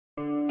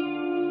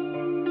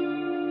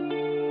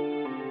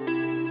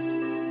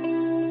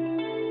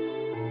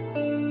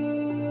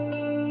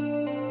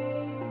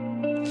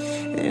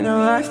In a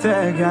life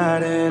that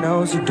got it,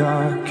 oh so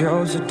dark,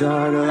 oh so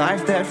dark. A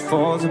life that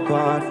falls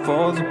apart,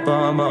 falls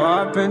apart. My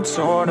heart been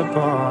torn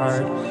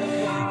apart,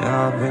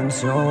 I've been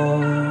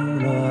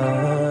torn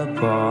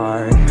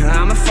apart.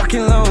 I'm a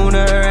fucking loner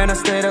and I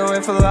stayed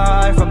away for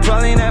life. I'll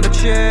probably never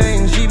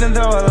change, even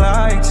though I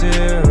like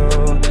to.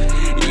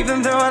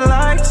 Even though I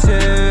like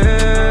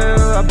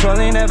to, I'll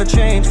probably never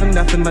change for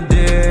nothing, my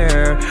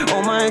dear.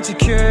 All my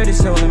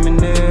insecurities holding me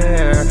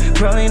near.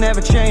 Probably never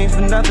change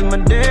for nothing, my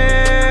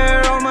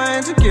dear. All my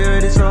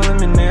insecurities holding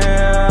me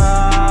near.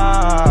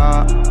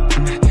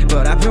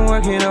 But I've been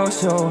working oh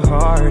so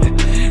hard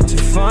to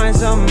find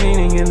some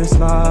meaning in this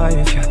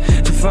life, yeah.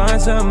 To find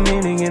some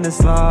meaning in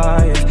this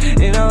life.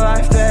 In a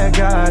life that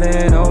got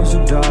it oh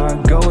so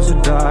dark, oh so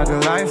dark. A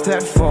life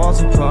that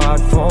falls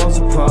apart, falls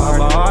apart.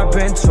 My heart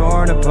been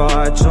torn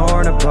apart,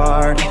 torn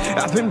apart.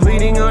 I've been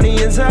bleeding on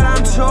the inside,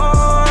 I'm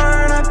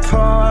torn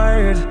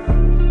apart.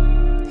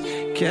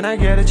 Can I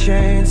get a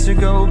chance to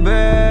go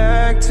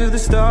back to the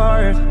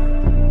start?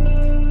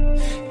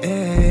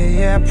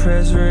 Yeah,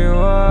 press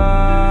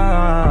rewind.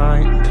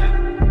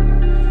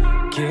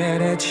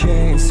 Get a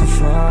chance to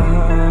find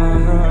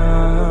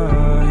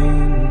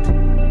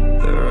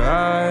the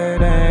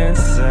right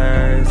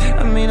answers.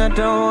 I mean, I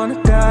don't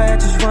wanna die, I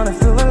just wanna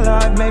feel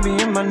alive. Maybe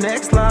in my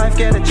next life,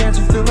 get a chance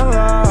to feel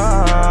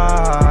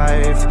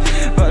alive.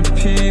 But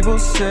people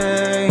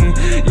say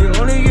you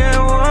only get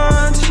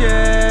one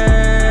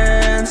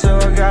chance, so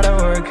I gotta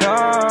work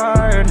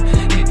hard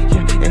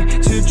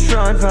to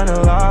try and find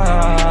a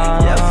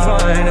light. Yeah,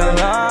 find a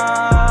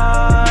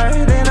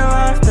light in a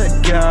life that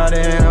got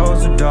it oh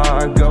so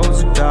dark, oh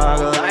so dark.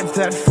 A life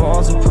that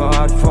falls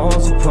apart,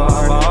 falls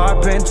apart. My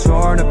heart been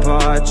torn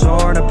apart,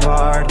 torn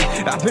apart.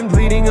 I've been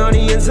bleeding on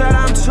the inside,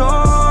 I'm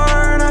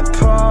torn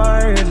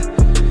apart.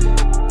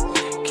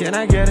 Can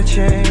I get a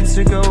chance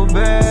to go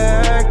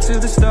back to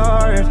the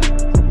start?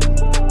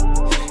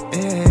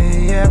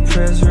 Yeah,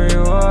 press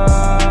rewind.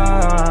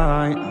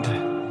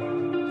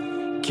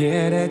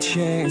 Get a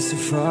chance to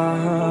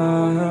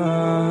find.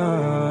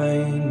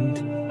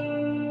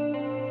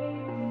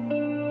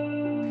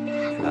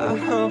 I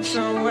hope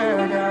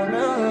somewhere down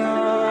the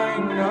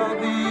line I'll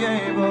be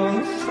able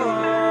to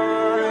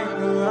find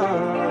the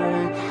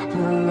light,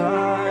 the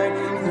light,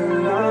 the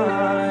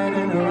light.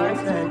 In a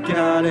life that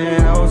got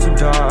it oh so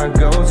dark,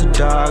 oh so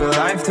dark. A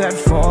life that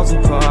falls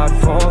apart,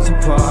 falls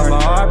apart.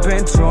 My heart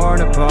been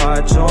torn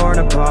apart, torn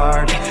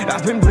apart.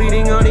 I've been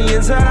bleeding on the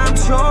inside, I'm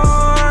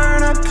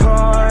torn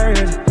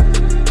apart.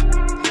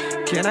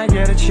 Can I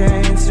get a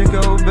chance to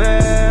go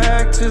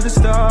back to the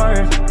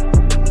start?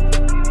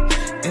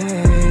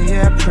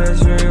 Yeah,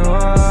 press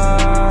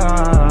rewind.